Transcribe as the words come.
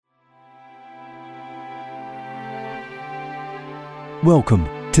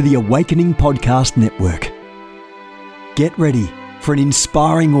Welcome to the Awakening Podcast Network. Get ready for an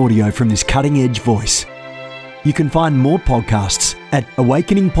inspiring audio from this cutting-edge voice. You can find more podcasts at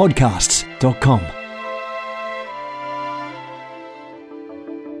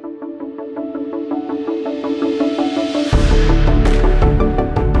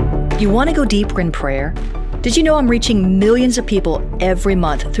You want to go deeper in prayer? Did you know I'm reaching millions of people every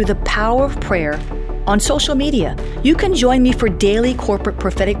month through the power of prayer on social media? You can join me for daily corporate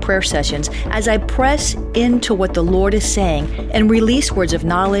prophetic prayer sessions as I press into what the Lord is saying and release words of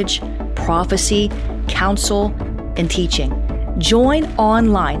knowledge, prophecy, counsel, and teaching. Join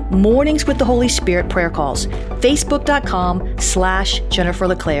online Mornings with the Holy Spirit prayer calls. Facebook.com/Jennifer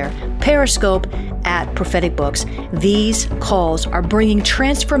LeClaire. Periscope @Prophetic Books. These calls are bringing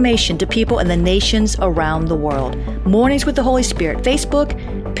transformation to people in the nations around the world. Mornings with the Holy Spirit. Facebook,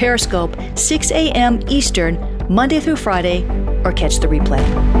 Periscope, 6 a.m. Eastern, Monday through Friday, or catch the replay.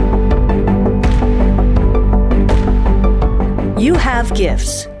 You have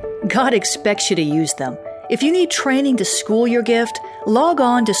gifts. God expects you to use them. If you need training to school your gift, log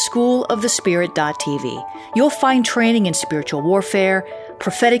on to schoolofthespirit.tv. You'll find training in spiritual warfare,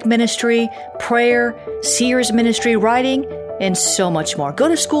 prophetic ministry, prayer, seers ministry, writing, and so much more. Go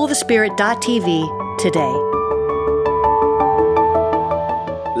to schoolofthespirit.tv today.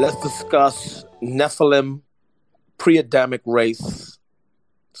 Let's discuss Nephilim, pre-Adamic race,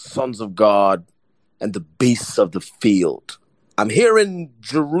 sons of God, and the beasts of the field. I'm here in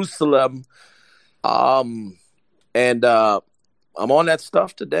Jerusalem, and I'm on that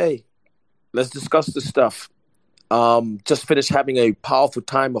stuff today. Let's discuss this stuff. Just finished having a powerful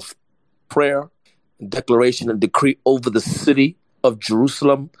time of prayer and declaration and decree over the city of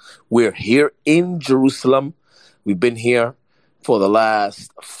Jerusalem. We're here in Jerusalem. We've been here for the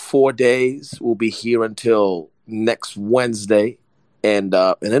last 4 days. We'll be here until next Wednesday, and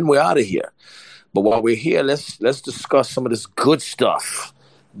then we're out of here. But while we're here, let's discuss some of this good stuff,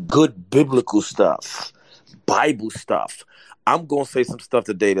 good biblical stuff, Bible stuff. I'm going to say some stuff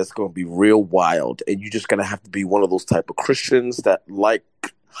today that's going to be real wild, and you're just going to have to be one of those type of Christians that like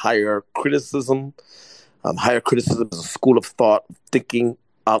higher criticism. Higher criticism is a school of thought, thinking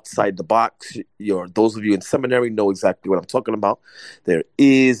outside the box. Those of you in seminary know exactly what I'm talking about. There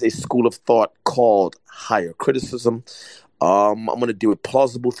is a school of thought called higher criticism. I'm going to deal with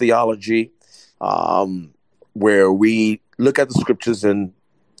plausible theology, where we look at the scriptures and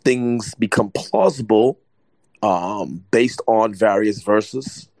things become plausible based on various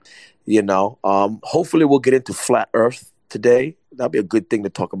verses. Hopefully we'll get into flat earth today. That'll be a good thing to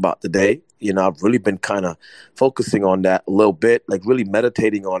talk about today. I've really been kind of focusing on that a little bit, like really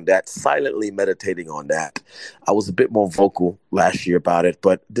meditating on that, silently meditating on that. I was a bit more vocal last year about it,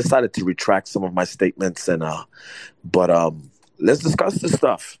 but decided to retract some of my statements. But let's discuss this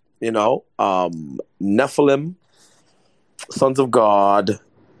stuff. Nephilim, sons of God,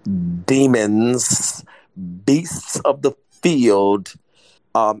 demons, beasts of the field,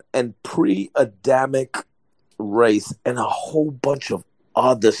 and pre-Adamic race, and a whole bunch of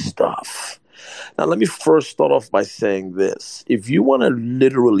other stuff. Now, let me first start off by saying this. If you want to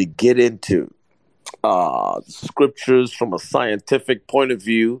literally get into scriptures from a scientific point of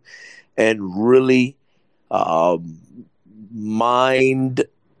view and really mind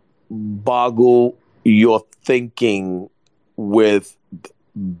boggle your thinking with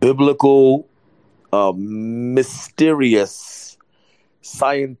biblical, mysterious,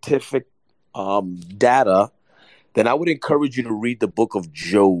 scientific data, then I would encourage you to read the book of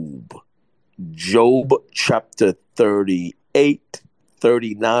Job. Job chapter 38,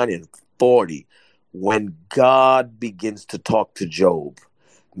 39, and 40. When God begins to talk to Job.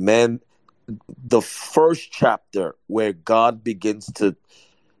 Man, the first chapter where God begins to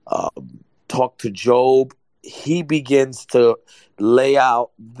talk to Job, he begins to lay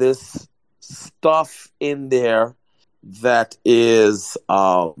out this stuff in there that is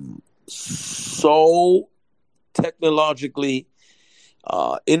so technologically,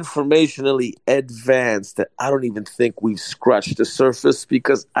 informationally advanced that I don't even think we've scratched the surface,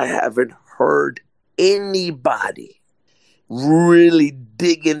 because I haven't heard anybody really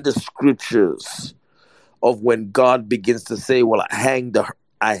dig into scriptures of when God begins to say, well, I hang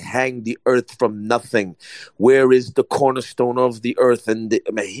the earth from nothing. Where is the cornerstone of the earth? And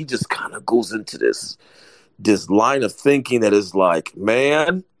he just kind of goes into this line of thinking that is like,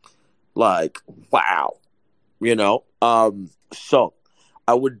 man, like, wow, so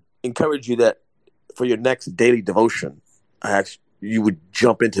I would encourage you that for your next daily devotion, you would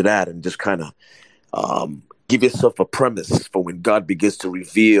jump into that and just kind of give yourself a premise for when God begins to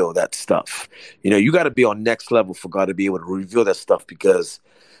reveal that stuff. You got to be on next level for God to be able to reveal that stuff, because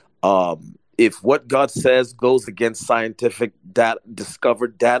if what God says goes against scientific data,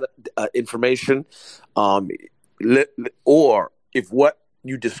 discovered data, information, or if what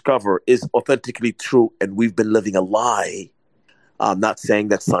you discover is authentically true and we've been living a lie, I'm not saying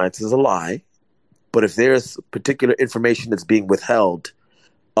that science is a lie, but if there's particular information that's being withheld,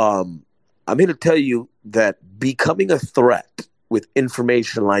 I'm here to tell you that becoming a threat with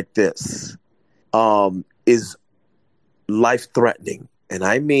information like this is life-threatening. And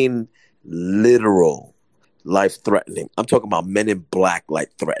I mean literal life-threatening. I'm talking about Men in Black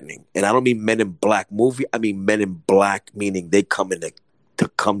life-threatening. And I don't mean Men in Black movie. I mean Men in Black, meaning they come in to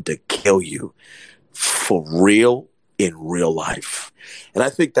come to kill you for real in real life. And I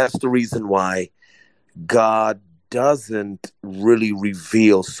think that's the reason why God doesn't really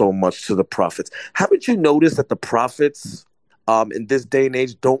reveal so much to the prophets. Haven't you noticed that the prophets in this day and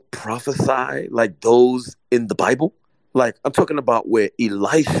age don't prophesy like those in the Bible? Like, I'm talking about where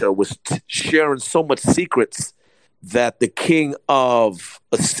Elisha was sharing so much secrets that the king of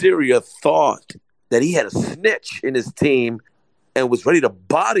Assyria thought that he had a snitch in his team and was ready to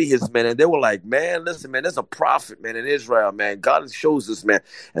body his men. And they were like, man, listen, man, there's a prophet, man, in Israel, man. God shows us, man.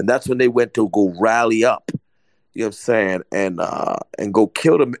 And that's when they went to go rally up, you know what I'm saying, and go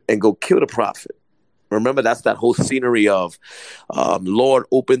kill them and go kill the prophet. Remember, that's that whole scenery of, Lord,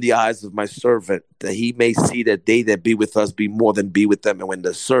 open the eyes of my servant, that he may see that they that be with us be more than be with them. And when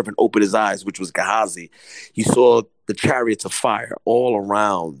the servant opened his eyes, which was Gehazi, he saw the chariots of fire all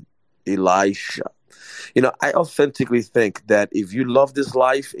around Elisha. I authentically think that if you love this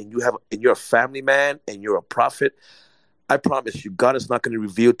life and you're a family man and you're a prophet, I promise you, God is not going to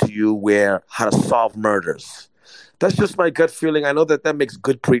reveal to you how to solve murders. That's just my gut feeling. I know that makes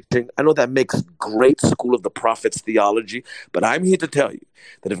good preaching. I know that makes great School of the Prophets theology. But I'm here to tell you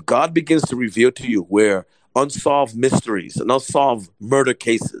that if God begins to reveal to you where unsolved mysteries and unsolved murder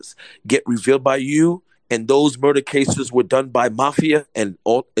cases get revealed by you, and those murder cases were done by mafia and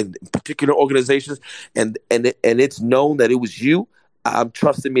in particular organizations, and it's known that it was you, I'm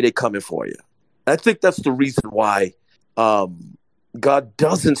trusting me, they're coming for you. I think that's the reason why God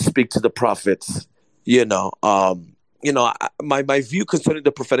doesn't speak to the prophets. My view concerning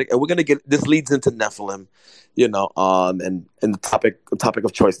the prophetic, and we're gonna get this leads into Nephilim, and the topic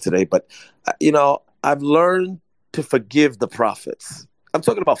of choice today. But I've learned to forgive the prophets. I'm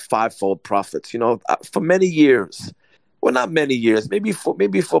talking about fivefold prophets. For many years, well, not many years, maybe for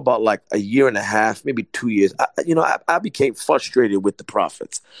about like a year and a half, maybe 2 years. I became frustrated with the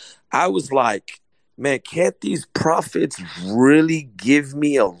prophets. I was like, man, can't these prophets really give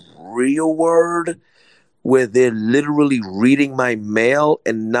me a real word where they're literally reading my mail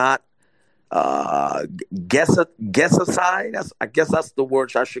and not guess aside? I guess that's the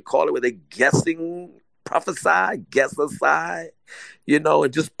word I should call it, where they're guessing, prophesy, guess aside,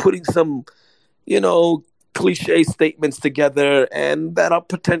 and just putting some, cliche statements together and that are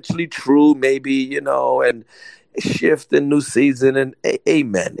potentially true, maybe, and shift and new season and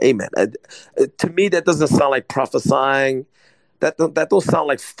amen. To me, that doesn't sound like prophesying. That don't sound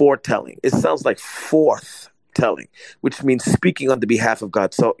like foretelling. It sounds like forthtelling, which means speaking on the behalf of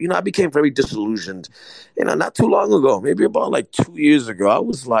God. So, I became very disillusioned. Not too long ago, maybe about like 2 years ago, I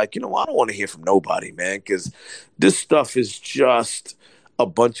was like, I don't want to hear from nobody, man, because this stuff is just a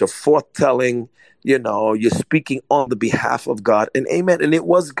bunch of forthtelling. You're speaking on the behalf of God, and amen. And it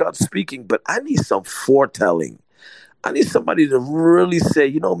was God speaking, but I need some foretelling. I need somebody to really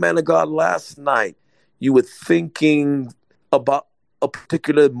say, man of God, last night you were thinking about a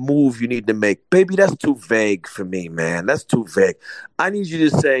particular move you need to make. Baby, that's too vague for me, man. That's too vague. I need you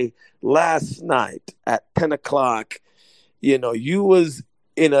to say, last night at 10 o'clock, you was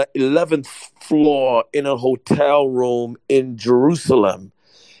in a 11th floor in a hotel room in Jerusalem,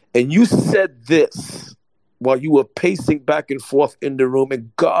 and you said this while you were pacing back and forth in the room,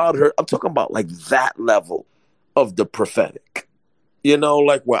 and God heard. I'm talking about like that level of the prophetic,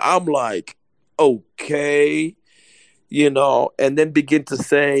 like where I'm like, okay, and then begin to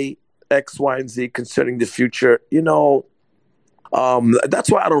say X, Y, and Z concerning the future. That's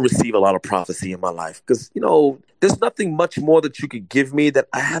why I don't receive a lot of prophecy in my life, because, there's nothing much more that you could give me that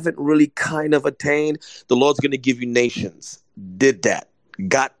I haven't really kind of attained. The Lord's going to give you nations. Did that.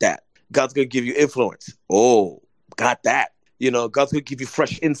 Got that. God's going to give you influence. Oh, got that. God's going to give you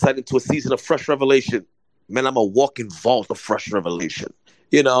fresh insight into a season of fresh revelation. Man, I'm a walking vault of fresh revelation.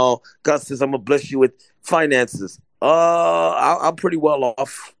 God says, I'm going to bless you with finances. I'm pretty well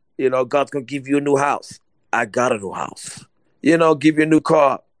off. God's going to give you a new house. I got a new house. Give you a new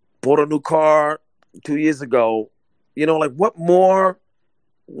car. Bought a new car 2 years ago, like what more,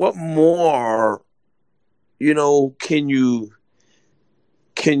 can you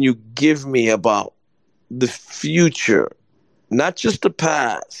give me about the future, not just the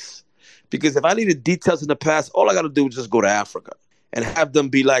past? Because if I needed details in the past, all I got to do is just go to Africa and have them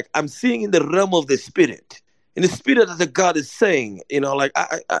be like, I'm seeing in the realm of the spirit, in the spirit that the God is saying, like,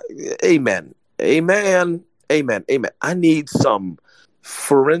 amen, amen, amen, amen. I need some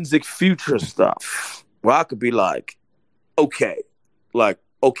forensic future stuff where I could be like, okay, I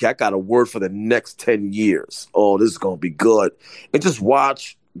got a word for the next 10 years. Oh, this is going to be good. And just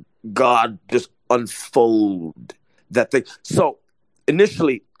watch God just unfold that thing. So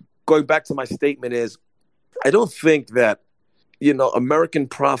initially, going back to my statement is, I don't think that, American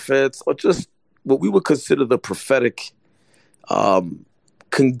prophets or just what we would consider the prophetic can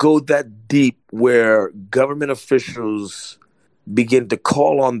go that deep where government officials begin to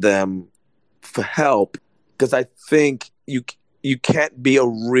call on them for help. Because I think you can't be a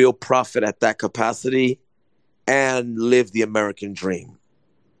real prophet at that capacity and live the American dream.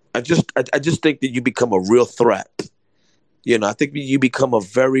 I just think that you become a real threat. I think you become a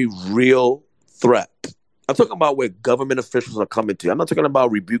very real threat. I'm talking about where government officials are coming to. I'm not talking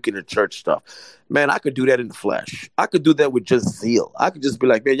about rebuking the church stuff. Man, I could do that in the flesh. I could do that with just zeal. I could just be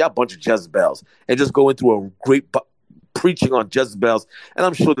like, man, y'all a bunch of Jezebels, and just go into a great preaching on Jezebels. And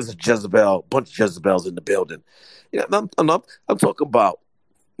I'm sure there's a bunch of Jezebels in the building. I'm talking about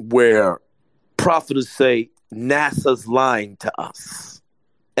where prophets say NASA's lying to us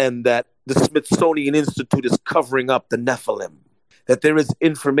and that the Smithsonian Institute is covering up the Nephilim, that there is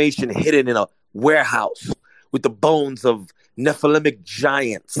information hidden in a warehouse with the bones of Nephilimic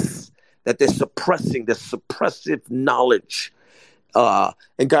giants, that they're suppressing, the suppressive knowledge.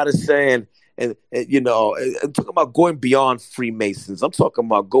 And God is saying, and I'm talking about going beyond Freemasons. I'm talking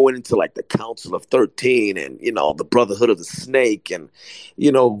about going into like the Council of 13 and, the Brotherhood of the Snake and,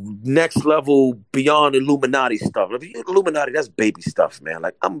 next level beyond Illuminati stuff. Illuminati, that's baby stuff, man.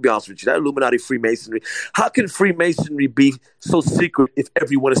 Like, I'm going to be honest with you, that Illuminati Freemasonry, how can Freemasonry be so secret if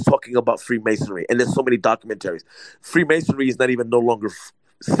everyone is talking about Freemasonry and there's so many documentaries? Freemasonry is not even no longer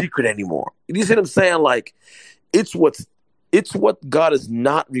secret anymore. You see what I'm saying? Like, it's what God is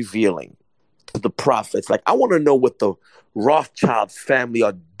not revealing to the prophets. Like, I want to know what the Rothschild family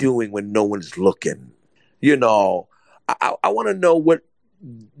are doing when no one's looking. I want to know what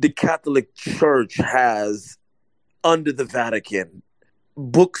the Catholic Church has under the Vatican.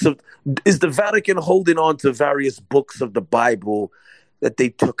 Is the Vatican holding on to various books of the Bible that they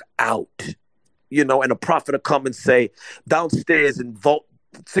took out? And a prophet will come and say, downstairs in vault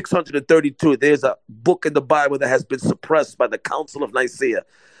 632, there's a book in the Bible that has been suppressed by the Council of Nicaea.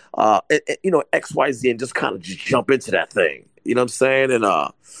 XYZ, and just kind of just jump into that thing. You know what I'm saying? And,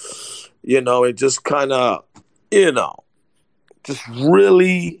 and just kind of, just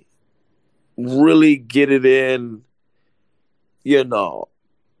really, really get it in,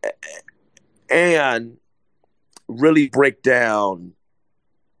 and really break down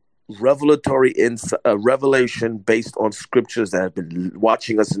revelation based on scriptures that have been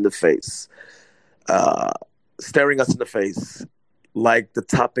watching us in the face, staring us in the face, like the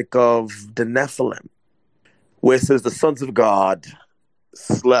topic of the Nephilim, where it says the sons of God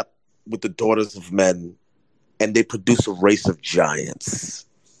slept with the daughters of men and they produce a race of giants,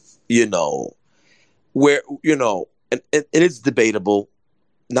 where, and it is debatable.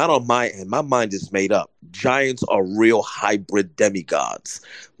 Not on my end. My mind is made up. Giants are real hybrid demigods.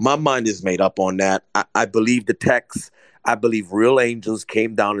 My mind is made up on that. I believe the text. I believe real angels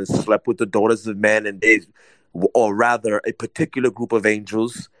came down and slept with the daughters of men, and or rather a particular group of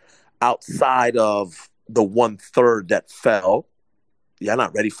angels outside of the 1/3 that fell. You're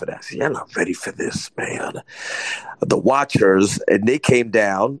not ready for that. You're not ready for this, man. The Watchers, and they came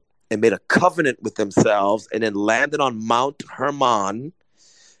down and made a covenant with themselves and then landed on Mount Hermon,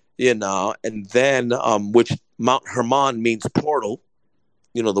 and then which Mount Hermon means portal.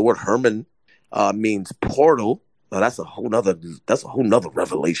 The word Hermon means portal. Now, that's a whole nother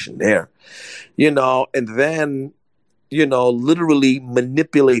revelation there, and then, literally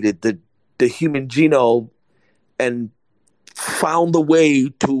manipulated the human genome and found a way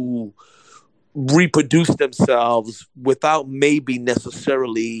to reproduce themselves without maybe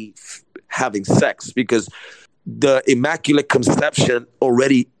necessarily having sex, because the Immaculate Conception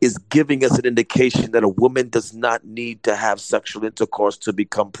already is giving us an indication that a woman does not need to have sexual intercourse to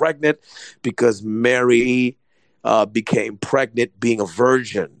become pregnant, because Mary became pregnant being a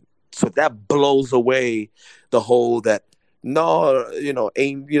virgin. So that blows away the whole that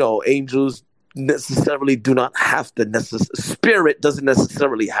angels necessarily do not have to spirit doesn't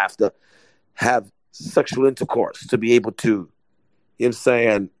necessarily have to have sexual intercourse to be able to, you know what I'm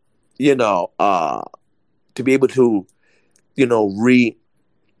saying, to be able to,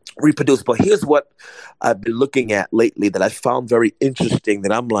 reproduce. But here's what I've been looking at lately that I found very interesting,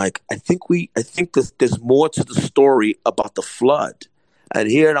 that I'm like, I think there's more to the story about the flood. And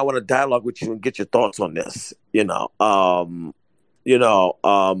here I want to dialogue with you and get your thoughts on this.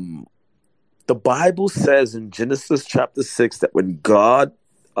 The Bible says in Genesis chapter 6 that when God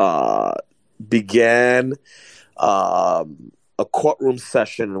began a courtroom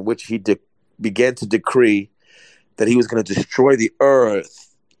session in which he began to decree that he was going to destroy the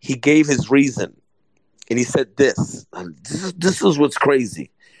earth, he gave his reason. And he said this. This is what's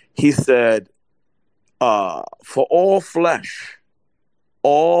crazy. He said, for all flesh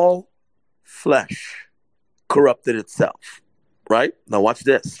corrupted itself. Right? Now watch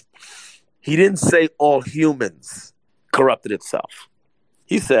this. He didn't say all humans corrupted itself.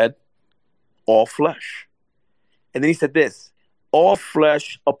 He said all flesh. And then he said this, all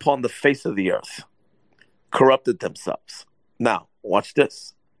flesh upon the face of the earth corrupted themselves. Now, watch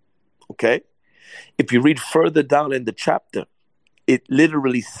this. Okay? If you read further down in the chapter, it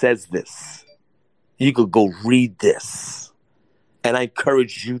literally says this. You could go read this. And I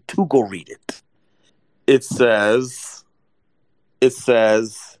encourage you to go read it. It says,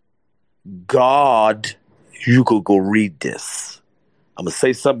 God, you could go read this. I'm going to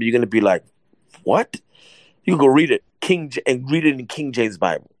say something, you're going to be like, what? You can go read it, and read it in King James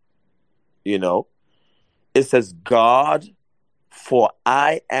Bible. It says, God, for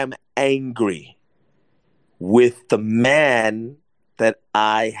I am angry with the man that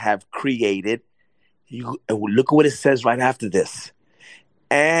I have created. And look at what it says right after this.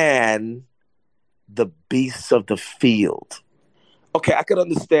 And the beasts of the field. Okay, I could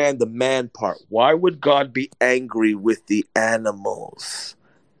understand the man part. Why would God be angry with the animals?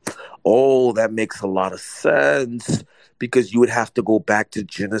 Oh, that makes a lot of sense, because you would have to go back to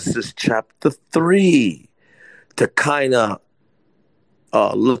Genesis chapter 3 to kind of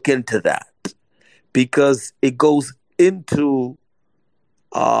look into that, because it goes into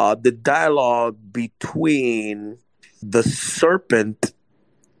the dialogue between the serpent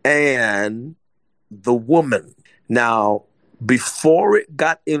and the woman. Now, before it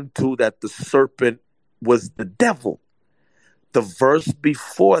got into that the serpent was the devil, the verse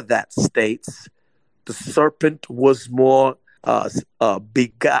before that states the serpent was more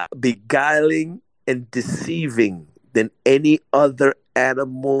beguiling and deceiving than any other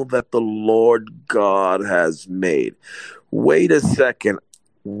animal that the Lord God has made. Wait a second.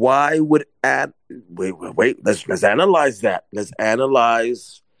 Why would wait? Let's analyze that. Let's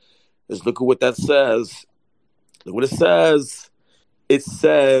look at what that says. Look what it says. It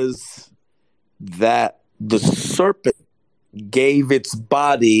says that the serpent gave its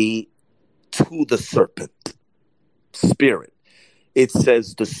body to the serpent spirit. It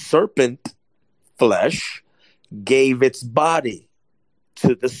says the serpent flesh gave its body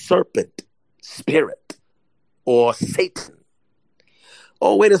to the serpent spirit, or Satan.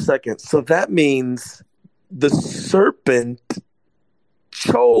 Oh, wait a second. So that means the serpent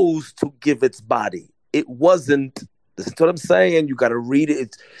chose to give its body. It wasn't, this is what I'm saying, you got to read it.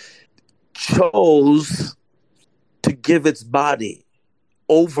 It chose to give its body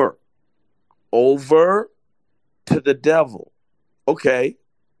over to the devil. Okay.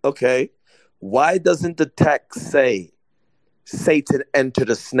 Why doesn't the text say Satan entered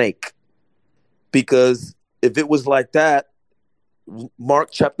a snake? Because if it was like that, Mark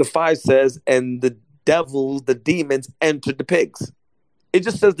chapter 5 says, and the demons entered the pigs. It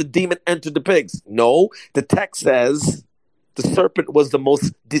just says the demon entered the pigs. No, the text says the serpent was the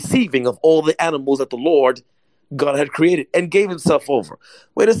most deceiving of all the animals that the Lord God had created and gave himself over.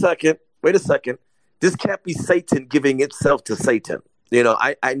 Wait a second. This can't be Satan giving itself to Satan.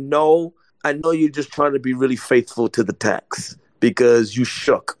 I know you're just trying to be really faithful to the text because you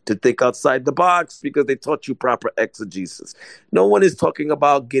shook to think outside the box because they taught you proper exegesis. No one is talking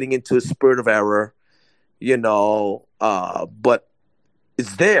about getting into a spirit of error, but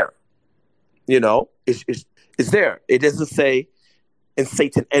it's there. It's there. It doesn't say, and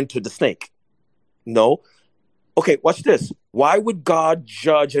Satan entered the snake. No. Okay, watch this. Why would God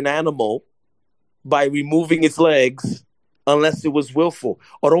judge an animal by removing its legs unless it was willful?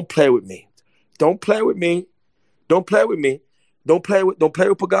 Oh, don't play with me. Don't play with Pagani. Don't play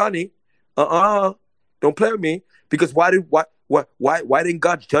with me. Because why didn't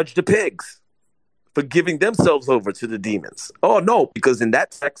God judge the pigs for giving themselves over to the demons? Oh no, because in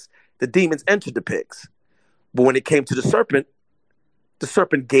that text, the demons entered the pigs. But when it came to the serpent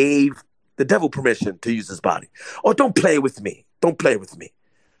gave the devil permission to use his body. Oh, don't play with me.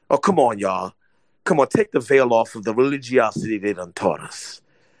 Oh, come on, y'all. Come on, take the veil off of the religiosity they done taught us.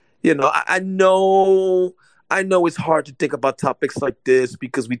 I know it's hard to think about topics like this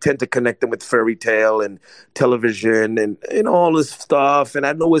because we tend to connect them with fairy tale and television and all this stuff. And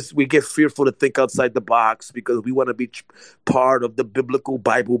I know we get fearful to think outside the box because we want to be part of the biblical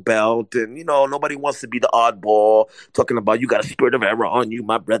Bible Belt. And, nobody wants to be the oddball talking about you got a spirit of error on you,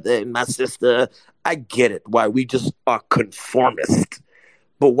 my brother and my sister. I get it. Why? We just are conformist.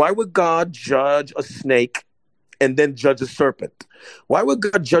 But why would God judge a snake and then judge a serpent? Why would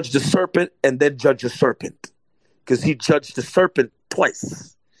God judge the serpent and then judge a serpent? Because he judged the serpent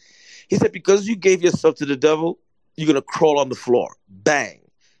twice. He said, because you gave yourself to the devil, you're going to crawl on the floor. Bang.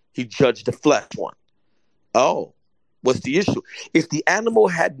 He judged the flesh one. Oh, what's the issue? If the animal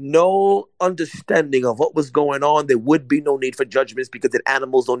had no understanding of what was going on, there would be no need for judgments because then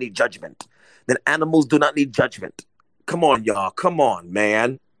animals don't need judgment. Then animals do not need judgment. Come on, y'all. Come on,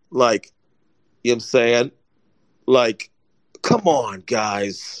 man. You know what I'm saying? Come on,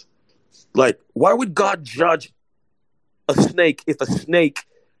 guys. Why would God judge a snake if a snake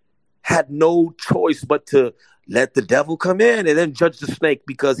had no choice but to let the devil come in and then judge the snake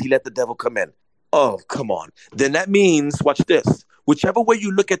because he let the devil come in? Oh, come on. Then that means, watch this. Whichever way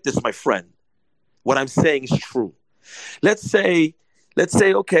you look at this, my friend, what I'm saying is true. Let's say,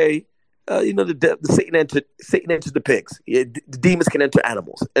 okay, Satan entered the pigs. The demons can enter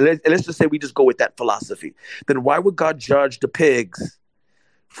animals. And let's just say we just go with that philosophy. Then why would God judge the pigs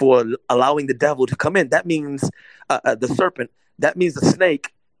for allowing the devil to come in? That means the serpent, that means the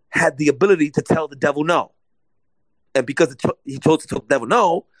snake had the ability to tell the devil no. And because he chose to tell the devil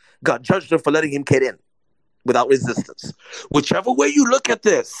no, God judged him for letting him get in without resistance. Whichever way you look at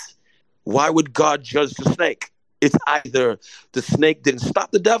this, why would God judge the snake? It's either the snake didn't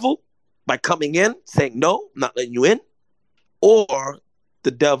stop the devil by coming in, saying, no, I'm not letting you in, or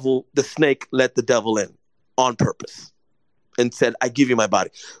the snake let the devil in on purpose and said, I give you my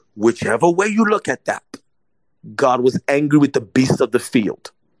body. Whichever way you look at that, God was angry with the beasts of the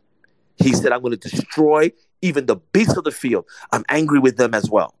field. He said, I'm going to destroy even the beasts of the field. I'm angry with them as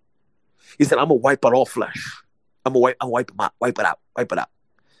well. He said, I'm going to wipe out all flesh. I'm going to wipe it out.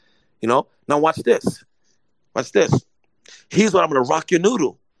 Now watch this. Here's what I'm going to rock your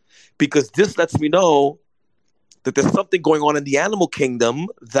noodle, because this lets me know that there's something going on in the animal kingdom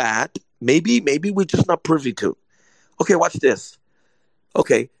that maybe we're just not privy to. Okay, watch this.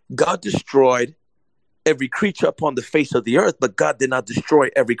 Okay, God destroyed every creature upon the face of the earth, but God did not destroy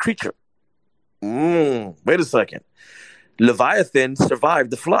every creature. Wait a second. Leviathan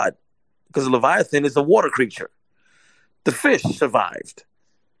survived the flood because Leviathan is a water creature. The fish survived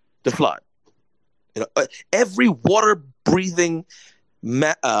the flood. Every water-breathing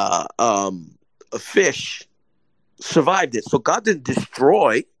fish survived it. So God didn't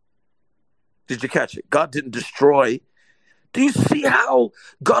destroy. Did you catch it? God didn't destroy. Do you see how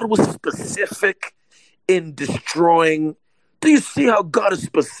God was specific in destroying? Do you see how God is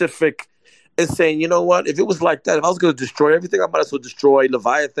specific in saying, you know what? If it was like that, if I was going to destroy everything, I might as well destroy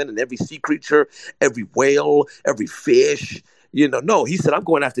Leviathan and every sea creature, every whale, every fish. No, he said, I'm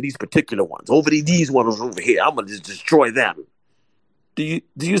going after these particular ones. These ones over here. I'm going to just destroy them. Do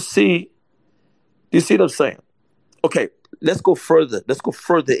you see what I'm saying? Okay, let's go further. Let's go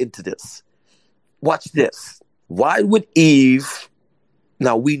further into this. Watch this. Why would Eve,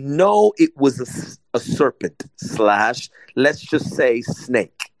 now we know it was a serpent / let's just say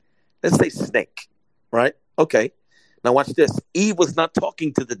snake. Let's say snake, right? Okay. Now watch this. Eve was not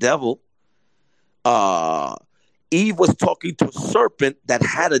talking to the devil. Eve was talking to a serpent that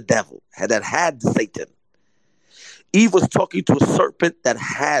had a devil, that had Satan. Eve was talking to a serpent that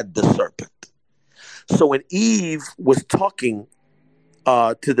had the serpent. So when Eve was talking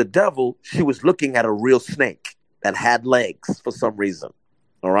to the devil, she was looking at a real snake that had legs for some reason.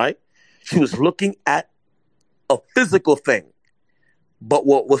 All right? She was looking at a physical thing. But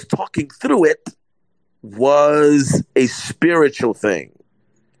what was talking through it was a spiritual thing.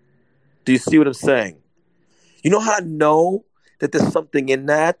 Do you see what I'm saying? You know how I know that there's something in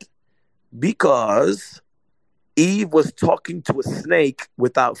that? Because Eve was talking to a snake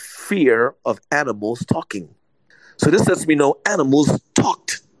without fear of animals talking. So this lets me know animals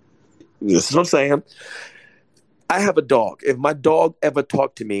talked. This is what I'm saying. I have a dog. If my dog ever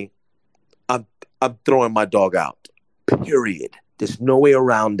talked to me, I'm throwing my dog out. Period. There's no way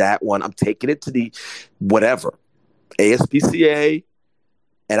around that one. I'm taking it to the whatever, ASPCA,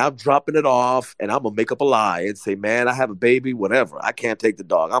 and I'm dropping it off, and I'm going to make up a lie and say, man, I have a baby, whatever. I can't take the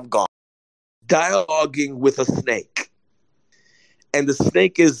dog. I'm gone. Dialoguing with a snake. And the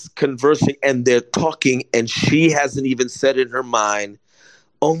snake is conversing, and they're talking, and she hasn't even said in her mind,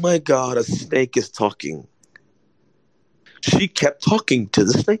 Oh my God, a snake is talking. She kept talking to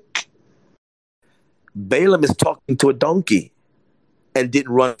the snake. Balaam is talking to a donkey and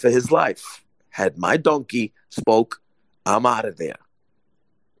didn't run for his life. Had my donkey spoke, I'm out of there.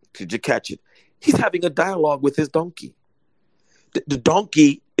 Did you catch it? He's having a dialogue with his donkey. The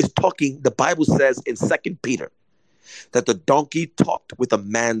donkey is talking. The Bible says in 2 Peter that the donkey talked with a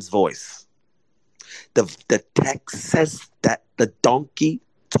man's voice. The text says that the donkey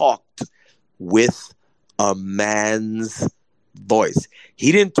talked with a man's voice.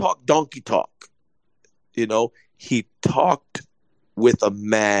 He didn't talk donkey talk. He talked with a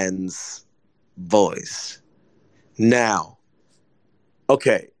man's voice. Now,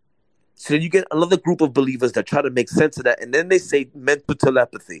 okay. So then you get another group of believers that try to make sense of that, and then they say mental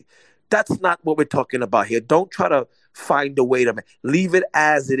telepathy. That's not what we're talking about here. Don't try to find a way to leave it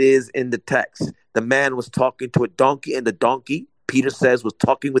as it is in the text. The man was talking to a donkey, and the donkey, Peter says, was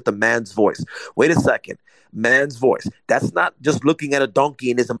talking with the man's voice. Wait a second. Man's voice. That's not just looking at a donkey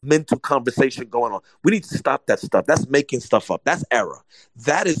and there's a mental conversation going on. We need to stop that stuff. That's making stuff up. That's error.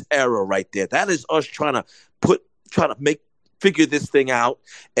 That is error right there. That is us trying to figure this thing out.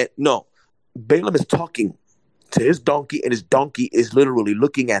 And no, Balaam is talking to his donkey, and his donkey is literally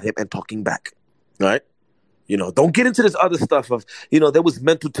looking at him and talking back. Right? Don't get into this other stuff of, there was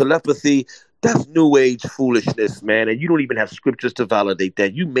mental telepathy. That's new age foolishness, man. And you don't even have scriptures to validate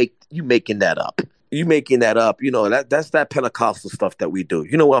that. You making that up. You making that up. That's that Pentecostal stuff that we do.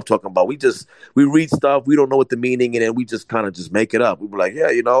 You know what I'm talking about? We read stuff. We don't know what the meaning, and then we just kind of just make it up. We were like, yeah,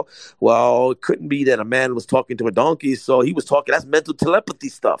 well, it couldn't be that a man was talking to a donkey. So he was talking. That's mental telepathy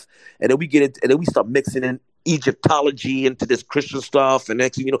stuff. And then we start mixing in Egyptology into this Christian stuff, and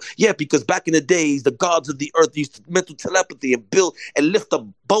next thing because back in the days, the gods of the earth used mental telepathy and build and lift up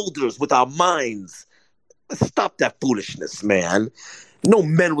boulders with our minds. Let's stop that foolishness, man. No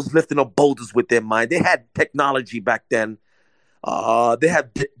men was lifting up boulders with their mind. They had technology back then.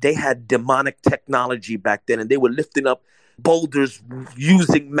 They had demonic technology back then, and they were lifting up boulders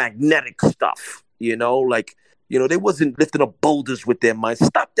using magnetic stuff. They wasn't lifting up boulders with their minds.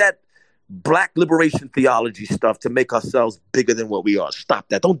 Stop that Black liberation theology stuff to make ourselves bigger than what we are. Stop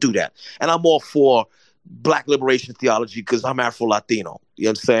that. Don't do that. And I'm all for Black liberation theology because I'm Afro-Latino. You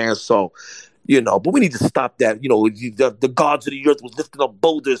know what I'm saying? So, but we need to stop that. The gods of the earth was lifting up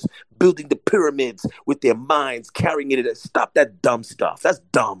boulders, building the pyramids with their minds, carrying it. Stop that dumb stuff. That's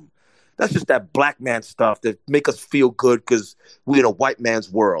dumb. That's just that black man stuff that make us feel good because we're in a white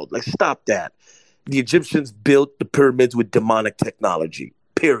man's world. Like, stop that. The Egyptians built the pyramids with demonic technology,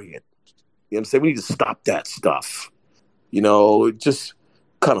 period. You know what I'm saying? We need to stop that stuff. It just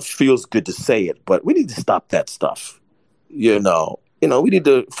kind of feels good to say it, but we need to stop that stuff. We need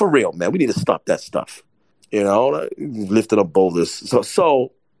to, for real, man, we need to stop that stuff. Lifting up boulders.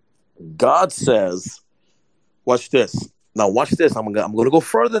 So God says, watch this. Now watch this. I'm going to go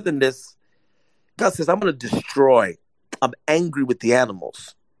further than this. God says, I'm going to destroy. I'm angry with the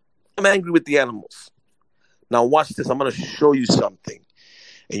animals. Now watch this. I'm going to show you something.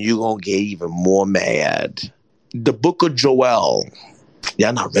 And you're going to get even more mad. The book of Joel.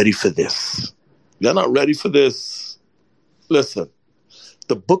 Y'all not ready for this. Listen.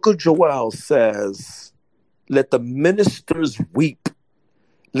 The book of Joel says, let the ministers weep.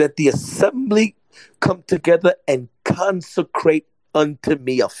 Let the assembly come together and consecrate unto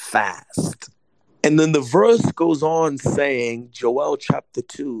me a fast. And then the verse goes on saying, Joel chapter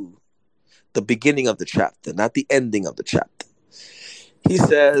 2, the beginning of the chapter, not the ending of the chapter. He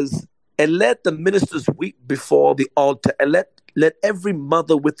says, and let the ministers weep before the altar, and let every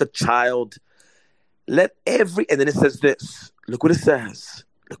mother with a child, and then it says this. Look what it says.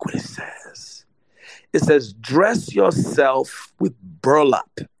 It says, dress yourself with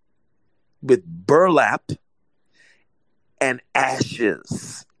burlap and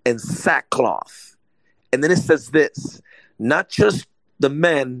ashes and sackcloth. And then it says this, not just the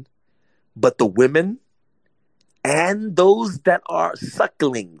men, but the women, and those that are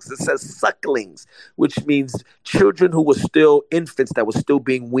sucklings. It says sucklings, which means children who were still infants that were still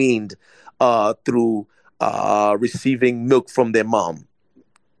being weaned through receiving milk from their mom.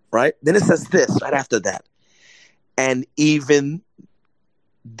 Right? Then it says this right after that. And even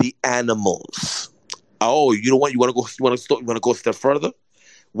the animals. Oh, you know what? You want to go a step further?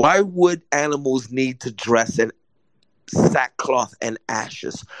 Why would animals need to dress in sackcloth and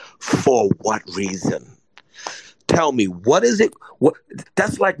ashes? For what reason? Tell me, what is it?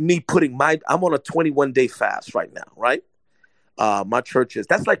 That's like me I'm on a 21-day fast right now, right? My church is.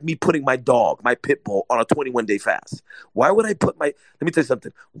 That's like me putting my dog, my pit bull, on a 21-day fast. Let me tell you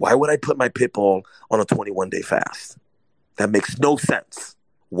something. Why would I put my pit bull on a 21-day fast? That makes no sense.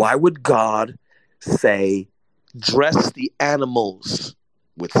 Why would God say, dress the animals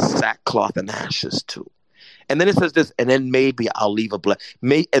with sackcloth and ashes too? And then it says this, and then maybe I'll leave a blessing.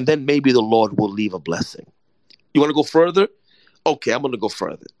 And then maybe the Lord will leave a blessing. You want to go further? Okay, I'm going to go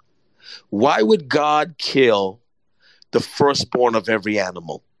further. Why would God kill the firstborn of every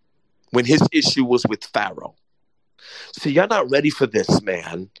animal when his issue was with Pharaoh? See, you're not ready for this,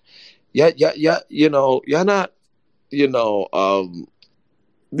 man. Yeah, you're not,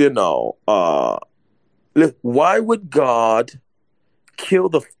 why would God kill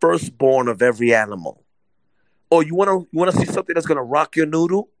the firstborn of every animal? Oh, you want to see something that's going to rock your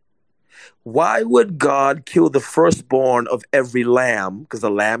noodle? Why would God kill the firstborn of every lamb? Because a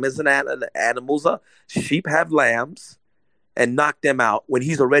lamb is an animal. Sheep have lambs, and knock them out when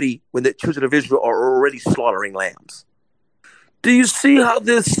the children of Israel are already slaughtering lambs. Do you see how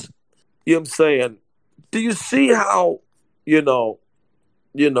this, you know what I'm saying? Do you see how,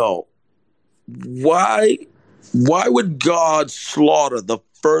 why would God slaughter the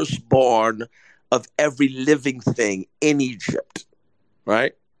firstborn of every living thing in Egypt?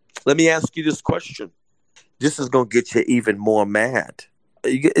 Right? Let me ask you this question. This is going to get you even more mad.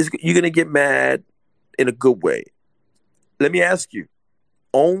 You're going to get mad in a good way. Let me ask you,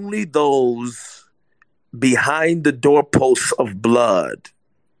 only those behind the doorposts of blood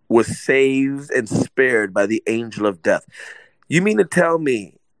were saved and spared by the angel of death. You mean to tell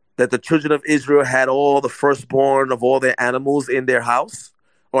me that the children of Israel had all the firstborn of all their animals in their house?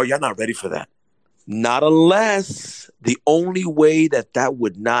 Or you're not ready for that? Not unless the only way that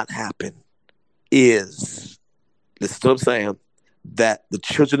would not happen is, listen to what I'm saying, that the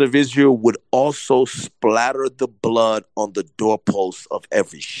children of Israel would also splatter the blood on the doorposts of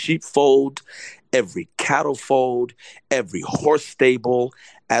every sheepfold, every cattle fold, every horse stable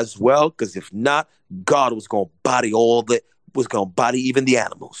as well. Because if not, God was going to body even the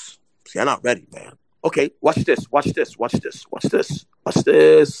animals. See, I'm not ready, man. Okay, watch this.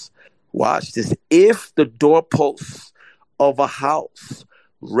 If the doorposts of a house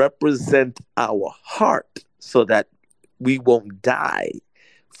represent our heart so that we won't die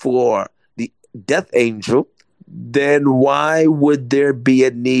for the death angel, then why would there be a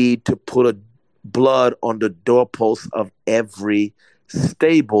need to put a blood on the doorposts of every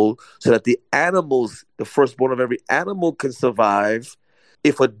stable so that the animals, the firstborn of every animal, can survive?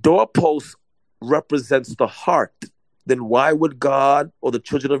 If a doorpost represents the heart, then why would God or the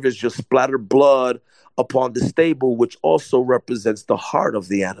children of Israel splatter blood upon the stable, which also represents the heart of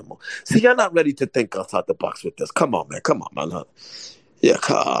the animal? See, you're not ready to think outside the box with this. Come on, man. Yeah,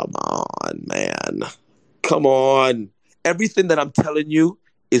 come on, man. Come on. Everything that I'm telling you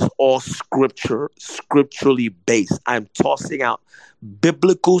is all scripturally based. I'm tossing out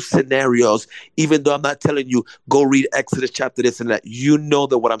biblical scenarios, even though I'm not telling you, go read Exodus chapter this and that. You know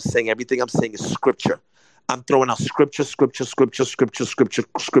that what I'm saying, everything I'm saying is scripture. I'm throwing out scripture.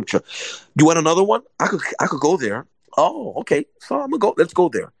 You want another one? I could go there. Oh, okay. So I'm gonna go. Let's go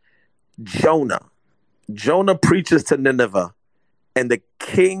there. Jonah preaches to Nineveh, and the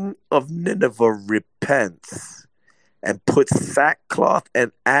king of Nineveh repents and puts sackcloth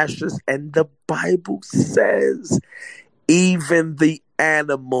and ashes. And the Bible says even the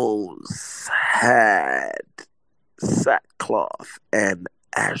animals had sackcloth and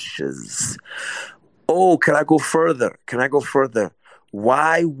ashes. Oh, can I go further?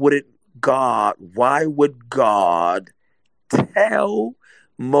 Why would God tell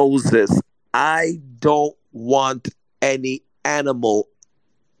Moses, I don't want any animal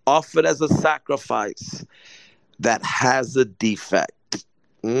offered as a sacrifice that has a defect?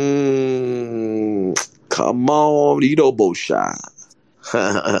 Come on, Bosha.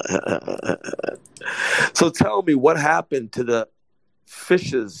 So tell me, what happened to the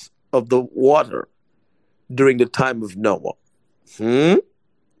fishes of the water during the time of Noah?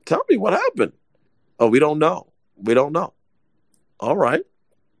 Tell me what happened. Oh, we don't know. All right.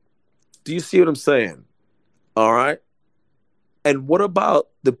 Do you see what I'm saying? All right. And what about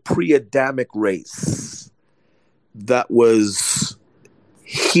the pre-Adamic race that was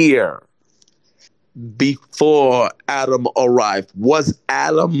here before Adam arrived? Was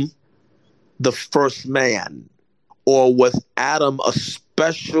Adam the first man, or was Adam a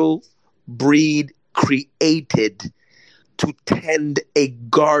special breed created to tend a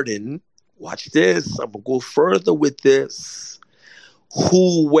garden? Watch this. I'm going to go further with this.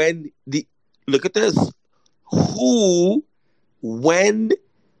 Who, when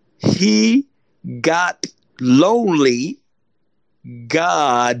he got lonely,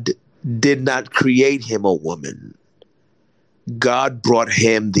 God did not create him a woman. God brought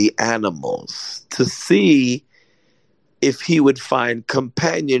him the animals to see if he would find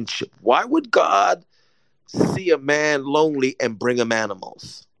companionship? Why would God see a man lonely and bring him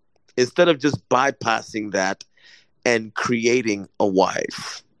animals instead of just bypassing that and creating a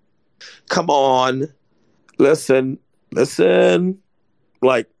wife? Come on. Listen.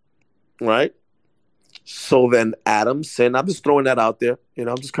 Like, right? So then Adam sinned. I'm just throwing that out there.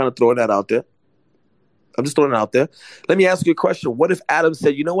 I'm just kind of throwing that out there. Let me ask you a question. What if Adam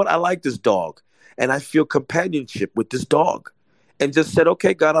said, you know what? I like this dog and I feel companionship with this dog, and just said,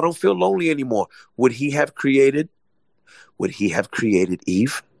 okay, God, I don't feel lonely anymore. Would he have created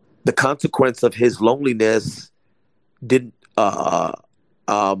Eve? The consequence of his loneliness did not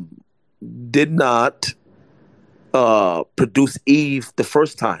produce Eve the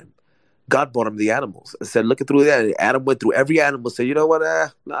first time. God brought him the animals and said, look through that. Adam went through every animal, said, you know what? I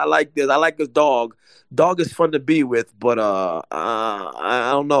like this. I like this dog. Dog is fun to be with, but I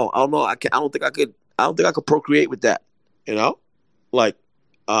don't know. I don't think I could procreate with that.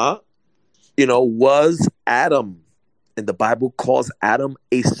 Was Adam, and the Bible calls Adam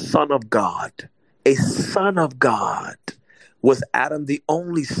a son of God. A son of God. Was Adam the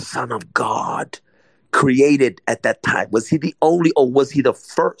only son of God created at that time? Was he the only, or was he the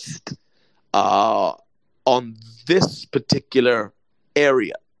first on this particular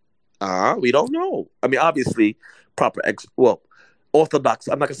area? We don't know. I mean, obviously, Orthodox,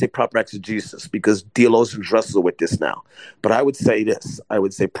 I'm not going to say proper exegesis because theologians wrestle with this now. But I would say this. I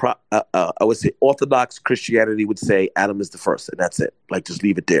would say Orthodox Christianity would say Adam is the first, and that's it. Like, just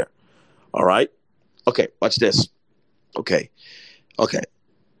leave it there. All right? Okay, watch this. Okay.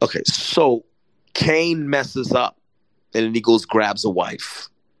 So Cain messes up, and then he goes grabs a wife.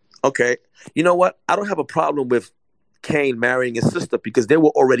 Okay. You know what? I don't have a problem with Cain marrying his sister because they were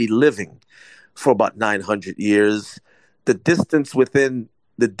already living for about 900 years. The distance within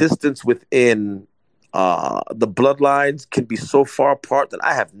the bloodlines can be so far apart that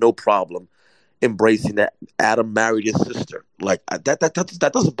I have no problem embracing that Adam married his sister. Like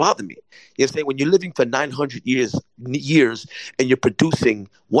that doesn't bother me. You know what I'm saying? When you're living for 900 years and you're producing,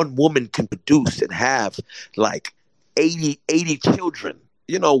 one woman can produce and have like 80 children.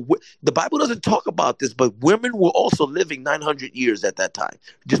 The Bible doesn't talk about this, but women were also living 900 years at that time,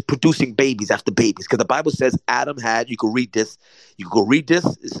 just producing babies after babies. Because the Bible says Adam had, you can read this.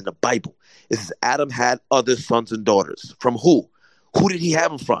 It's in the Bible. It says Adam had other sons and daughters. From who? Who did he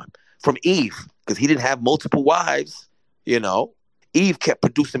have them from? From Eve, because he didn't have multiple wives. Eve kept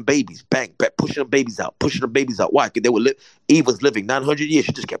producing babies, bang, pushing them babies out. Why? Because Eve was living 900 years.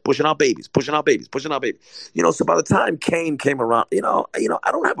 She just kept pushing out babies. So by the time Cain came around, I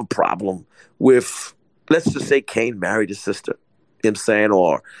don't have a problem with, let's just say Cain married his sister. You know what I'm saying?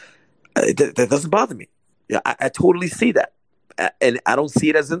 Or that doesn't bother me. Yeah, I totally see that. And I don't see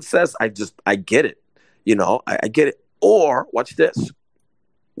it as incest. I get it. I get it. Or, watch this.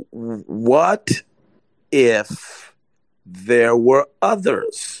 What if there were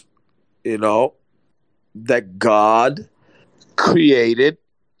others, that God created?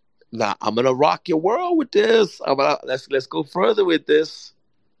 Now, I'm going to rock your world with this. Let's go further with this.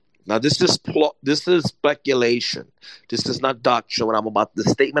 Now, this is speculation. This is not doctrine. The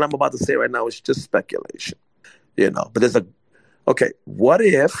statement I'm about to say right now is just speculation. But what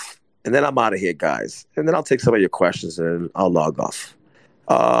if, and then I'm out of here, guys, and then I'll take some of your questions and I'll log off.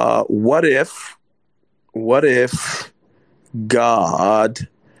 What if God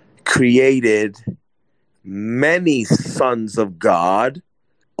created many sons of God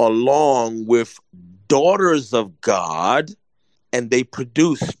along with daughters of God, and they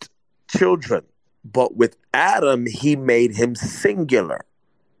produced children? But with Adam, he made him singular,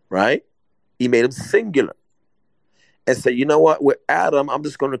 right? He made him singular. And say, you know what? With Adam, I'm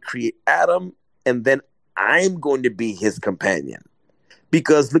just going to create Adam, and then I'm going to be his companion.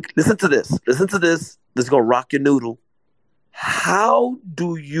 Because listen to this. This is going to rock your noodle. How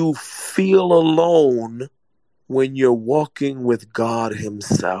do you feel alone when you're walking with God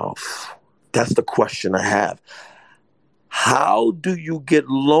himself? That's the question I have. How do you get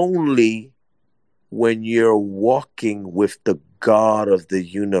lonely when you're walking with the God of the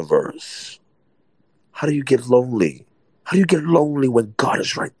universe? How do you get lonely? How do you get lonely when God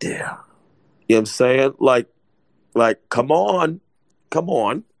is right there? You know what I'm saying? Like, come on.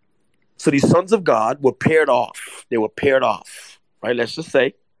 So these sons of God were paired off. They were paired off, right? Let's just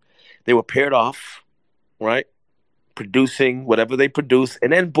say they were paired off, right? Producing whatever they produce.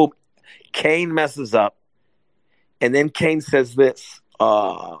 And then, boom, Cain messes up. And then Cain says this.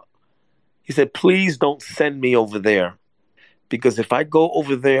 He said, please don't send me over there, because if I go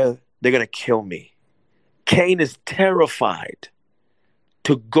over there, they're going to kill me. Cain is terrified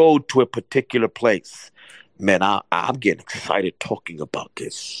to go to a particular place. Man, I'm getting excited talking about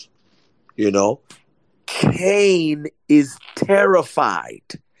this. You know, Cain is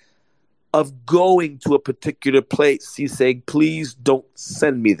terrified of going to a particular place. He's saying, please don't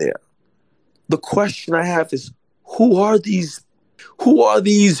send me there. The question I have is, who are these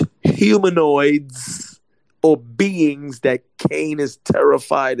humanoids or beings that Cain is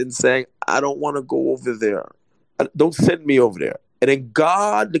terrified and saying, I don't want to go over there. Don't send me over there. And then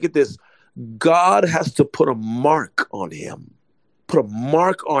God, look at this. God has to put a mark on him. Put a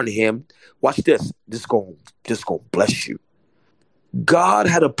mark on him. Watch this. This going to bless you. God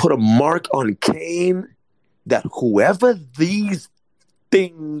had to put a mark on Cain that whoever these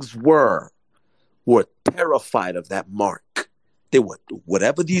things were terrified of that mark. They were,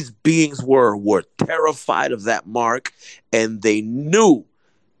 whatever these beings were terrified of that mark, and they knew,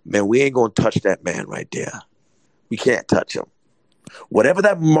 man, we ain't going to touch that man right there. We can't touch him. Whatever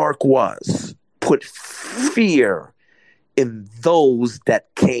that mark was, put fear in those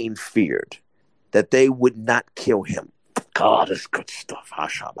that Cain feared, that they would not kill him. God, it's good stuff. I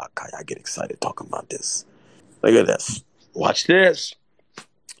get excited talking about this. Look at this. Watch this.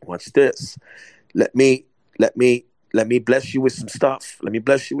 Watch this. Let me bless you with some stuff. Let me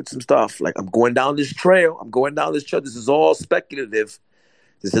bless you with some stuff. Like, I'm going down this trail. This is all speculative.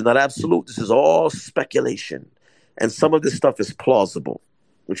 This is not absolute. This is all speculation. And some of this stuff is plausible,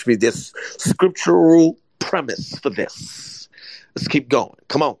 which means there's scriptural premise for this. Let's keep going.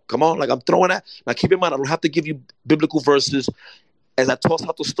 Come on. Like, I'm throwing that. Now, keep in mind, I don't have to give you biblical verses. As I toss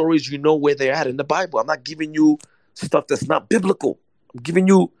out the stories, you know where they're at in the Bible. I'm not giving you stuff that's not biblical. I'm giving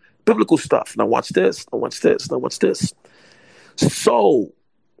you biblical stuff. Now watch this. So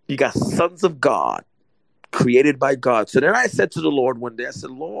you got sons of God created by God. So then I said to the Lord one day, I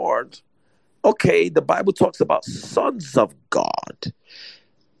said, Lord, okay, the Bible talks about sons of God.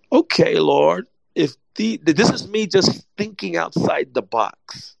 Okay, Lord, if this is me just thinking outside the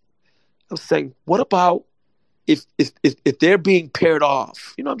box. I'm saying, what about if they're being paired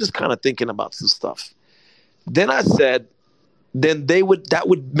off? I'm just kind of thinking about some stuff. Then I said, then that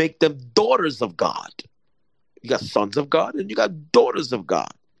would make them daughters of God. You got sons of God and you got daughters of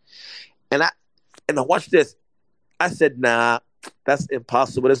God. And I watch this. I said, nah, that's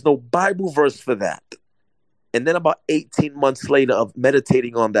impossible. There's no Bible verse for that. And then about 18 months later of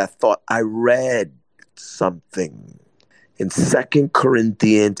meditating on that thought, I read something. In 2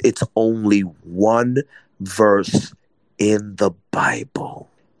 Corinthians, it's only one verse in the Bible.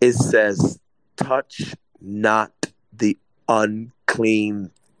 It says, touch not the unclean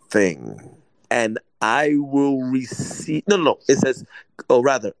thing, and I will receive. No. It says,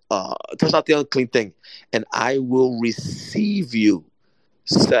 touch not the unclean thing, and I will receive you,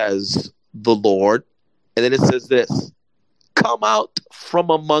 says the Lord. And then it says this: come out from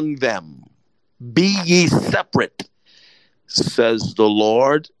among them, be ye separate, says the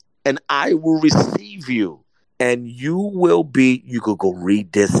Lord, and I will receive you, and you will be. You could go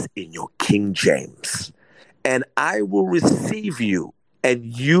read this in your King James. And I will receive you, and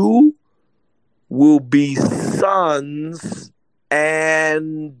you will be sons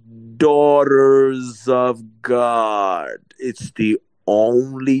and daughters of God. It's the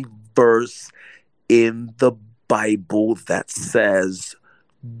only verse in the Bible that says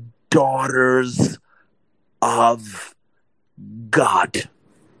daughters of God.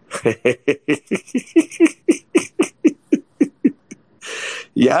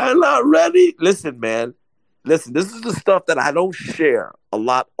 Y'all not ready? Listen, man. Listen, this is the stuff that I don't share a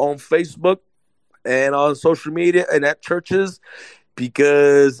lot on Facebook and on social media and at churches,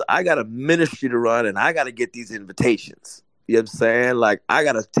 because I got a ministry to run and I got to get these invitations. You know what I'm saying? Like, I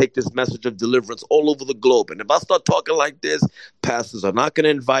got to take this message of deliverance all over the globe. And if I start talking like this, pastors are not going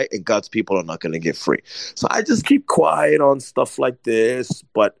to invite and God's people are not going to get free. So I just keep quiet on stuff like this,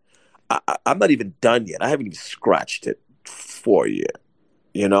 but I'm not even done yet. I haven't even scratched it for you.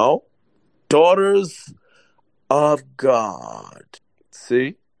 Daughters of God.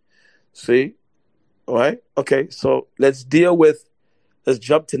 See? All right? Okay, so let's jump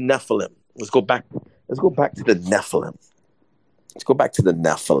to Nephilim. Let's go back to the Nephilim.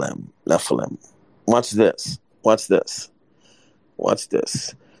 Nephilim. Watch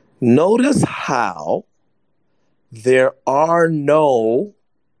this. Notice how there are no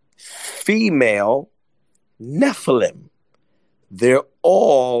female Nephilim. They're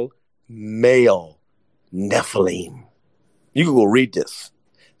all male Nephilim. You can go read this.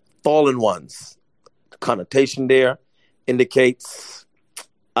 Fallen ones. The connotation there indicates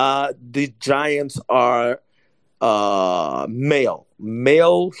the giants are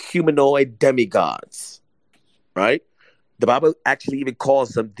male humanoid demigods, right? The Bible actually even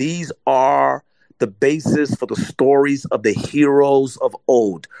calls them, these are the basis for the stories of the heroes of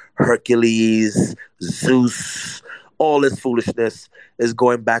old. Hercules, Zeus, all this foolishness is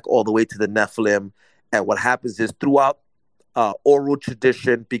going back all the way to the Nephilim. And what happens is throughout oral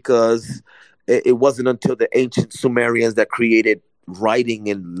tradition, because it wasn't until the ancient Sumerians that created writing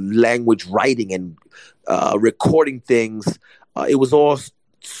and language writing and recording things. It was all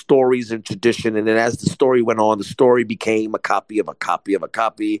stories and tradition. And then as the story went on, the story became a copy of a copy of a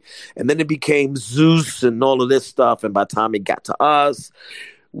copy. And then it became Zeus and all of this stuff. And by the time it got to us,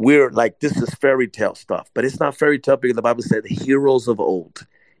 we're like, this is fairy tale stuff. But it's not fairy tale because the Bible said heroes of old.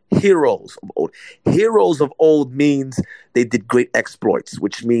 Heroes of old. Heroes of old means they did great exploits,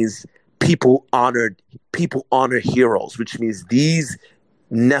 which means people honor heroes, which means these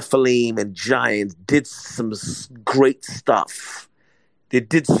Nephilim and giants did some great stuff. They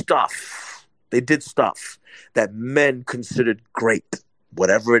did stuff that men considered great,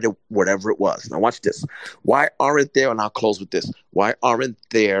 whatever it was. Now watch this. Why aren't there, and I'll close with this, why aren't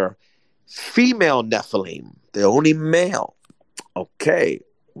there female Nephilim? They're only male. Okay,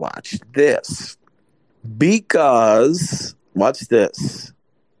 watch this. Because, watch this,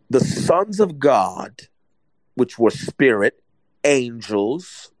 the sons of God, which were spirit,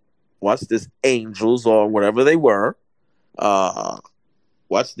 angels, watch this, angels or whatever they were,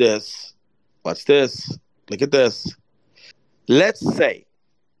 watch this, look at this. Let's say,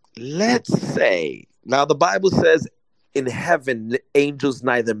 now the Bible says in heaven, the angels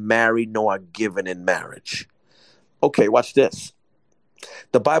neither marry nor are given in marriage. Okay, watch this.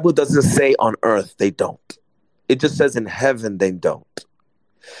 The Bible doesn't say on earth they don't. It just says in heaven they don't.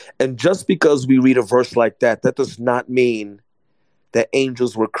 And just because we read a verse like that, that does not mean that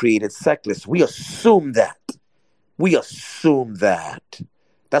angels were created sexless. We assume that.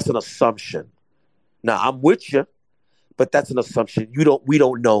 That's an assumption. Now, I'm with you, but that's an assumption. We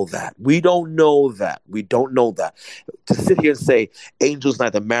don't know that. We don't know that. To sit here and say angels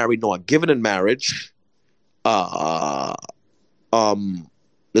neither marry nor are given in marriage,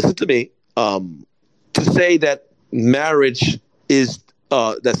 listen to me, to say that marriage is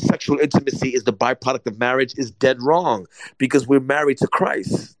that sexual intimacy is the byproduct of marriage is dead wrong, because we're married to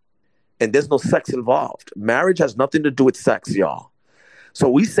Christ and there's no sex involved. Marriage has nothing to do with sex, y'all. So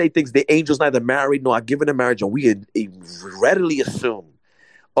we say things, the angels neither married nor are given in marriage, and we readily assume,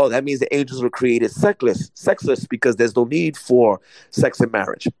 oh, that means the angels were created sexless because there's no need for sex in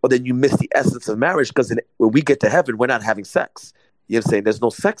marriage. But then you miss the essence of marriage, because when we get to heaven, we're not having sex. You know what I'm saying? There's no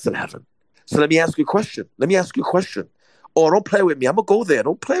sex in heaven. So let me ask you a question. Oh, don't play with me. I'm going to go there.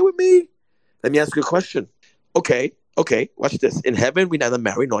 Don't play with me. Let me ask you a question. Okay, watch this. In heaven, we neither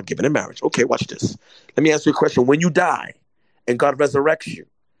marry nor are given in marriage. Okay, watch this. Let me ask you a question. When you die and God resurrects you,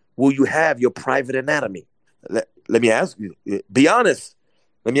 will you have your private anatomy? Let me ask you. Be honest.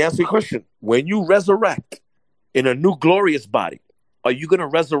 Let me ask you a question. When you resurrect in a new glorious body, are you going to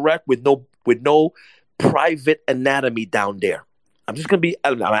resurrect with no private anatomy down there? I'm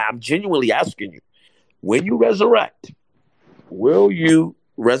genuinely asking you. When you resurrect, will you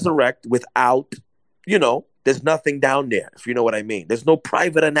resurrect without, there's nothing down there, if you know what I mean? There's no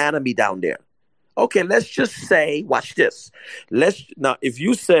private anatomy down there. Okay, let's just say, watch this. Now, if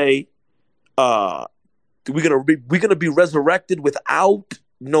you say we're gonna be resurrected without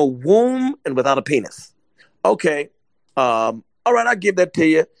no womb and without a penis. Okay, all right, I give that to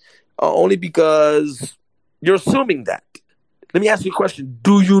you, only because you're assuming that. Let me ask you a question.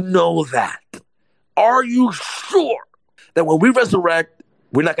 Do you know that? Are you sure that when we resurrect,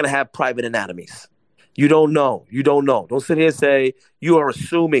 we're not going to have private anatomies? You don't know. Don't sit here and say, you are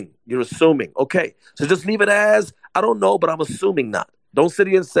assuming. You're assuming. Okay, so just leave it as, I don't know, but I'm assuming not. Don't sit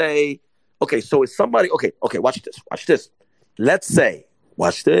here and say, okay, so it's somebody, okay, watch this. Let's say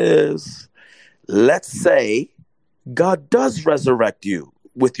God does resurrect you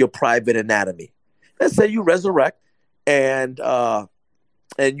with your private anatomy. Let's say you resurrect and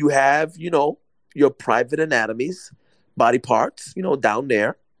you have, your private anatomies, body parts, down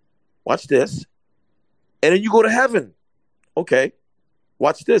there. Watch this. And then you go to heaven. Okay.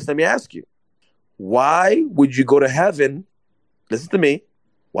 Watch this. Let me ask you. Why would you go to heaven? Listen to me.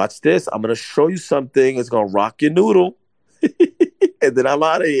 Watch this. I'm going to show you something. It's going to rock your noodle. And then I'm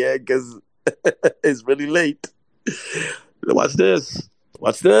out of here because it's really late. Watch this.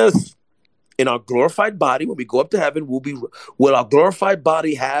 In our glorified body, when we go up to heaven, will our glorified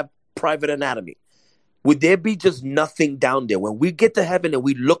body have private anatomy? Would there be just nothing down there? When we get to heaven and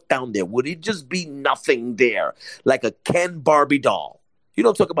we look down there, would it just be nothing there? Like a Ken Barbie doll. You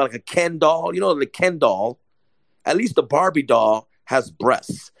don't talk about like a Ken doll. The Ken doll, at least the Barbie doll has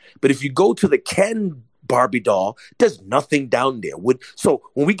breasts. But if you go to the Ken Barbie doll, there's nothing down there. So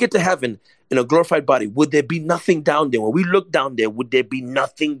when we get to heaven in a glorified body, would there be nothing down there? When we look down there, would there be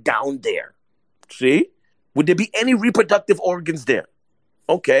nothing down there? See? Would there be any reproductive organs there?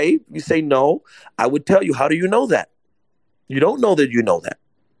 Okay, you say no. I would tell you, how do you know that? You don't know that you know that.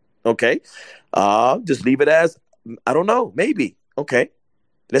 Okay? Just leave it as, I don't know, maybe. Okay,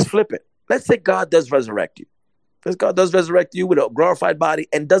 let's flip it. Let's say God does resurrect you. Because God does resurrect you with a glorified body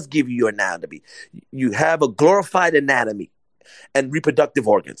and does give you your anatomy. You have a glorified anatomy and reproductive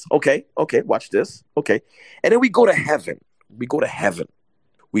organs. Okay, watch this. Okay. And then we go to heaven. We go to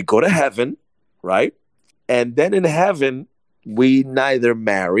heaven, right? And then in heaven, we neither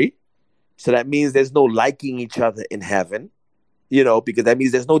marry. So that means there's no liking each other in heaven, because that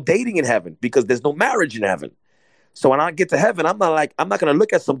means there's no dating in heaven because there's no marriage in heaven. So when I get to heaven, I'm not going to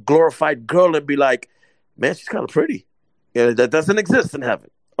look at some glorified girl and be like, man, she's kind of pretty. That doesn't exist in heaven.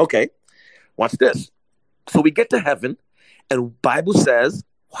 Okay, watch this. So we get to heaven and Bible says,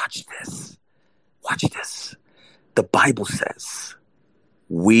 watch this. The Bible says,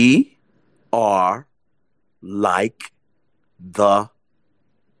 we are like the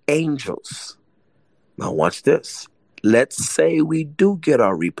angels. Now watch this. Let's say we do get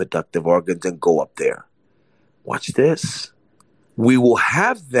our reproductive organs and go up there. Watch this. We will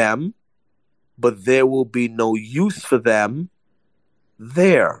have them, but there will be no use for them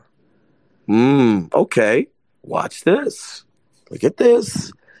there. Okay. Watch this. Look at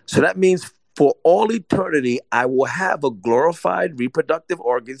this. So that means for all eternity, I will have a glorified reproductive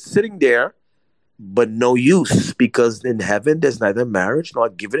organ sitting there, but no use, because in heaven, there's neither marriage nor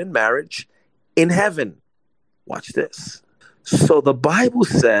given in marriage in heaven. Watch this. So the Bible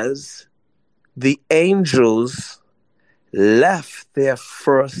says the angels left their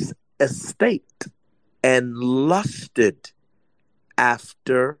first estate and lusted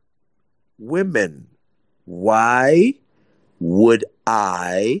after women. Why would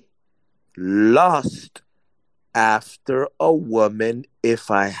I lust after a woman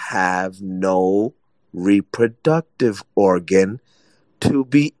if I have no reproductive organ to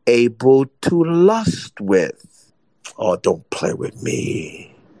be able to lust with? Oh, don't play with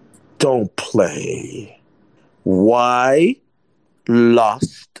me. Don't play. Why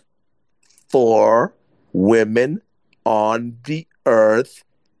lust for women on the earth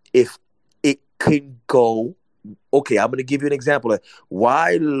if it can go? Okay, I'm going to give you an example.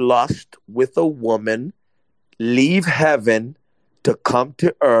 Why lust with a woman, leave heaven to come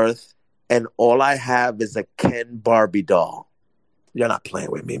to earth, and all I have is a Ken Barbie doll? You're not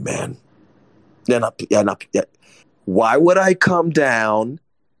playing with me, man. You're not. Why would I come down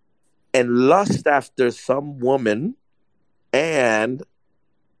and lust after some woman and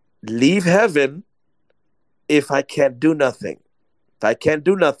leave heaven if I can't do nothing? If I can't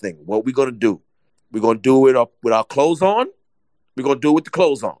do nothing, what are we going to do? We're going to do it up with our clothes on? We're going to do it with the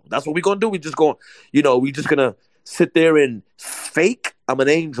clothes on. That's what we're going to do. We're just going, we're just going to sit there and fake. I'm an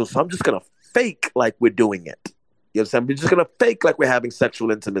angel, so I'm just going to fake like we're doing it. You know what I'm saying? We're just going to fake like we're having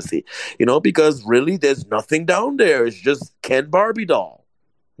sexual intimacy, because really there's nothing down there. It's just Ken Barbie doll.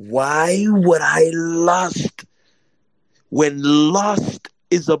 Why would I lust when lust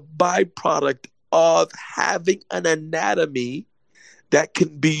is a byproduct of having an anatomy that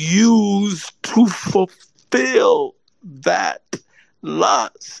can be used to fulfill that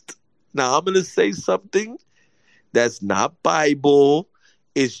lust? Now, I'm going to say something that's not Bible.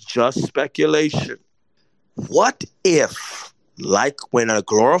 It's just speculation. What if, like when a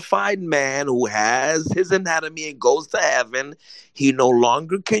glorified man who has his anatomy and goes to heaven, he no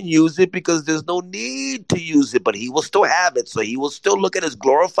longer can use it because there's no need to use it, but he will still have it. So he will still look at his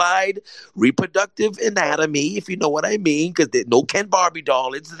glorified reproductive anatomy, if you know what I mean, because there's no Ken Barbie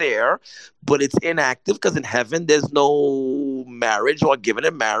doll, it's there, but it's inactive because in heaven there's no marriage or given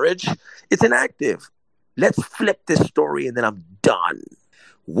in marriage. It's inactive. Let's flip this story and then I'm done.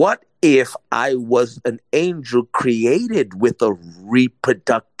 What if I was an angel created with a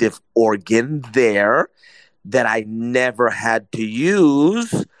reproductive organ there that I never had to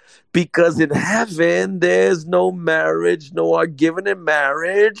use? Because in heaven, there's no marriage, no are given in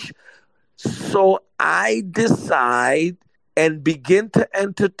marriage. So I decide and begin to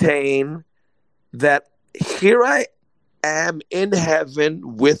entertain that here I am in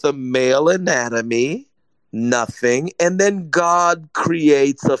heaven with a male anatomy, nothing. And then God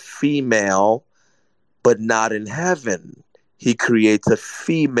creates a female, but not in heaven. He creates a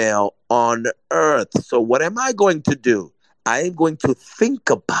female on earth. So what am I going to do? I am going to think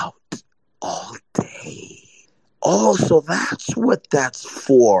about all day. Oh, so that's what that's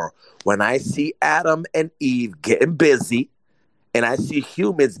for. When I see Adam and Eve getting busy, and I see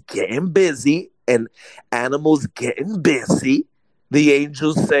humans getting busy, and animals getting busy, The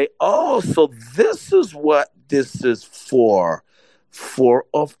angels say, oh, so this is what this is for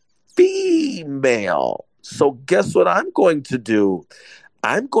a female. So guess what I'm going to do?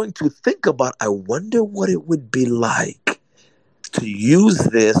 I'm going to think about, I wonder what it would be like to use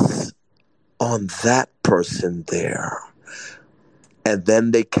this on that person there. And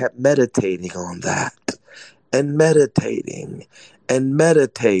then they kept meditating on that, and meditating, and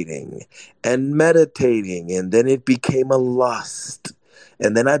meditating, and meditating. And then it became a lust.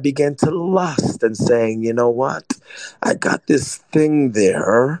 And then I began to lust and saying, you know what? I got this thing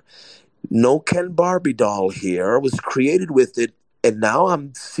there. No Ken Barbie doll here. Was created with it. And now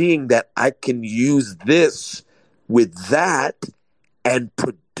I'm seeing that I can use this with that and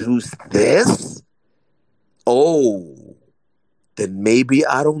produce this. Oh, then maybe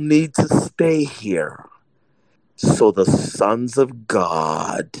I don't need to stay here. So the sons of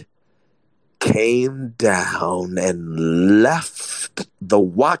God came down and left the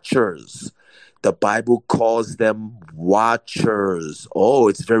watchers. The Bible calls them watchers. Oh,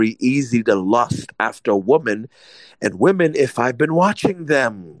 it's very easy to lust after a woman. And women, if I've been watching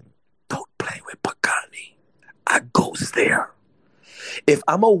them, don't play with Pagani. I goes there. If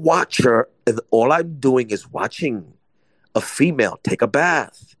I'm a watcher and all I'm doing is watching a female take a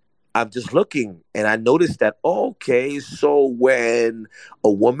bath, I'm just looking and I noticed that, okay, so when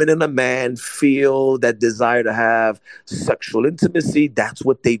a woman and a man feel that desire to have sexual intimacy, that's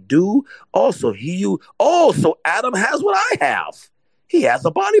what they do. Also, so Adam has what I have. He has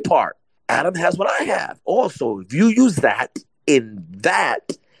a body part. Adam has what I have. Also, if you use that in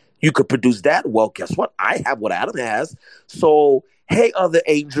that, you could produce that. Well, guess what? I have what Adam has. So, hey, other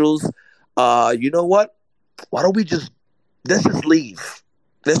angels, you know what? Why don't let's just leave.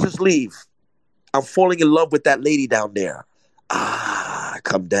 Let's just leave. I'm falling in love with that lady down there. I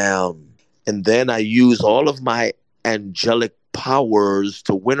come down. And then I use all of my angelic powers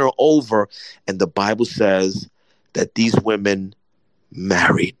to win her over. And the Bible says that these women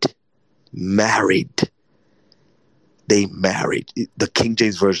married. They married. The King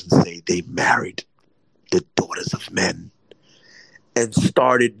James Version say they married the daughters of men and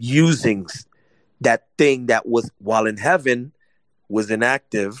started using that thing that was, while in heaven, was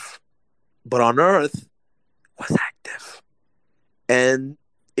inactive, but on earth was active. And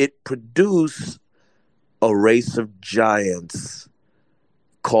it produced a race of giants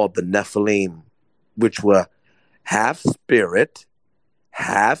called the Nephilim, which were half spirit,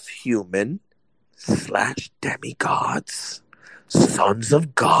 half human, / demigods, sons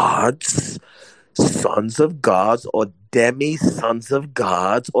of gods, or demi-sons of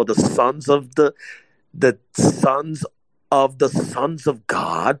gods, or the sons of the sons of the sons of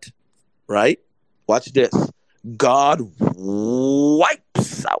God, right? Watch this. God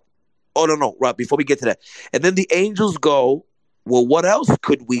wipes out. Oh, no, right, before we get to that. And then the angels go, well, what else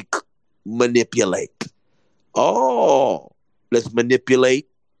could we manipulate? Oh, let's manipulate.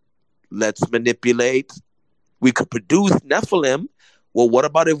 We could produce Nephilim. Well, what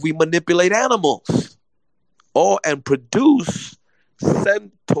about if we manipulate animals? Oh, and produce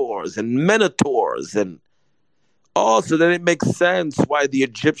centaurs and minotaurs and so then it makes sense why the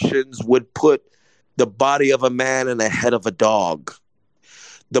Egyptians would put the body of a man and the head of a dog,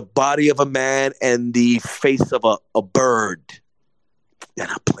 the body of a man and the face of a bird. They're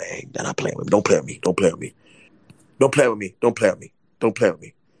not playing with me. Don't play with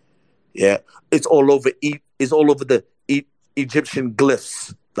me. Yeah, it's all over. It's all over the Egyptian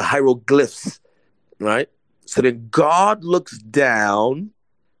glyphs, the hieroglyphs, right? So then God looks down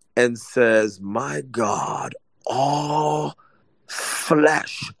and says, "My God, all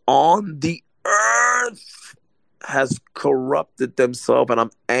flesh on the earth has corrupted themselves, and I'm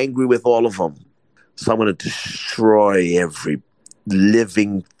angry with all of them. So I'm going to destroy every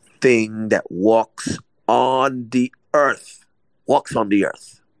living thing that walks on the earth.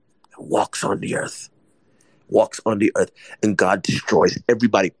 And God destroys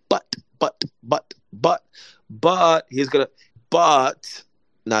everybody. But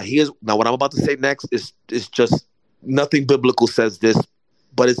now what I'm about to say next is just nothing biblical says this,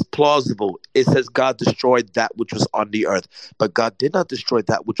 but it's plausible. It says God destroyed that which was on the earth, but God did not destroy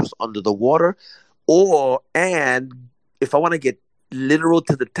that which was under the water. And if I want to get literal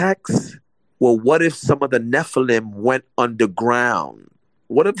to the text, well, what if some of the Nephilim went underground?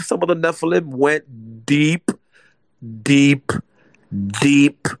 What if some of the Nephilim went deep,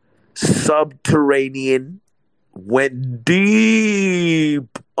 subterranean, went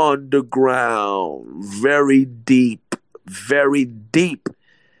deep underground, very deep,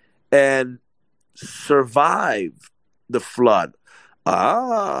 and survived the flood?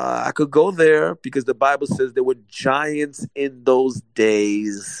 I I could go there because the Bible says there were giants in those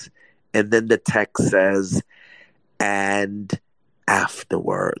days. And then the text says, and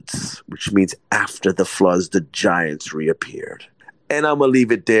afterwards, which means after the floods, the giants reappeared. And I'm going to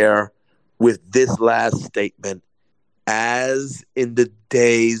leave it there with this last statement. As in the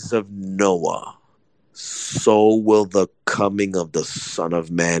days of Noah, so will the coming of the Son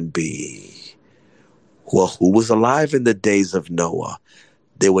of Man be. Well, who was alive in the days of Noah?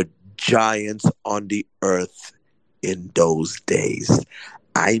 There were giants on the earth in those days.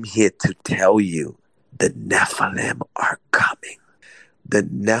 I'm here to tell you the Nephilim are coming. The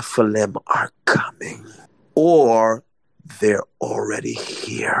Nephilim are coming. Or they're already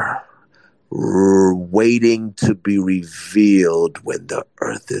here, waiting to be revealed when the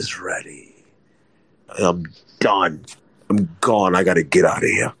earth is ready. I'm done. I'm gone. I got to get out of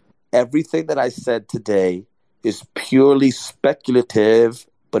here. Everything that I said today is purely speculative,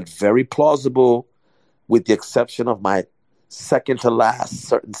 but very plausible, with the exception of my second to last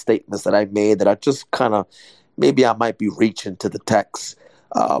certain statements that I made that are just kind of, maybe I might be reaching to the text.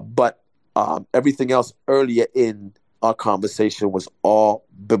 But everything else earlier in our conversation was all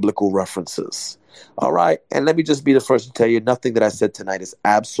biblical references. All right. And let me just be the first to tell you, nothing that I said tonight is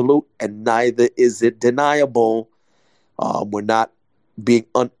absolute, and neither is it deniable. We're not being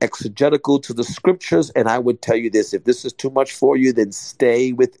unexegetical to the scriptures. And I would tell you this, if this is too much for you, then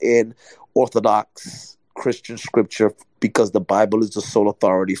stay within Orthodox Christian scripture, because the Bible is the sole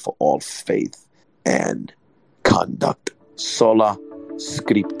authority for all faith and conduct. Sola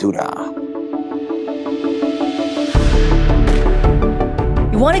Scriptura.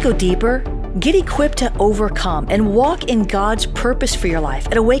 You want to go deeper? Get equipped to overcome and walk in God's purpose for your life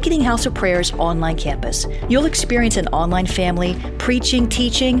at Awakening House of Prayer's online campus. You'll experience an online family, preaching,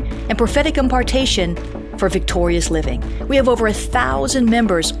 teaching, and prophetic impartation for victorious living. We have over 1,000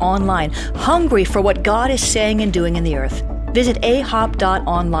 members online, hungry for what God is saying and doing in the earth. Visit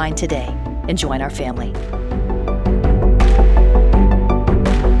ahop.online today and join our family.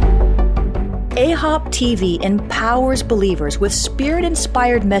 AHOP TV empowers believers with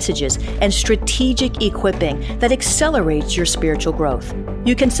Spirit-inspired messages and strategic equipping that accelerates your spiritual growth.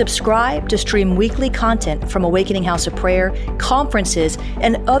 You can subscribe to stream weekly content from Awakening House of Prayer, conferences,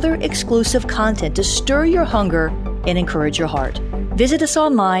 and other exclusive content to stir your hunger and encourage your heart. Visit us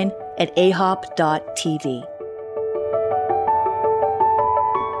online at ahop.tv.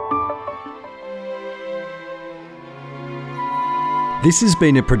 This has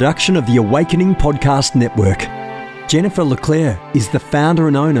been a production of the Awakening Podcast Network. Jennifer Leclerc is the founder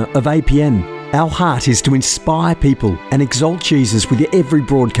and owner of APN. Our heart is to inspire people and exalt Jesus with every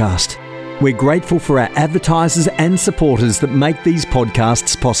broadcast. We're grateful for our advertisers and supporters that make these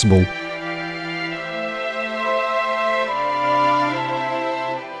podcasts possible.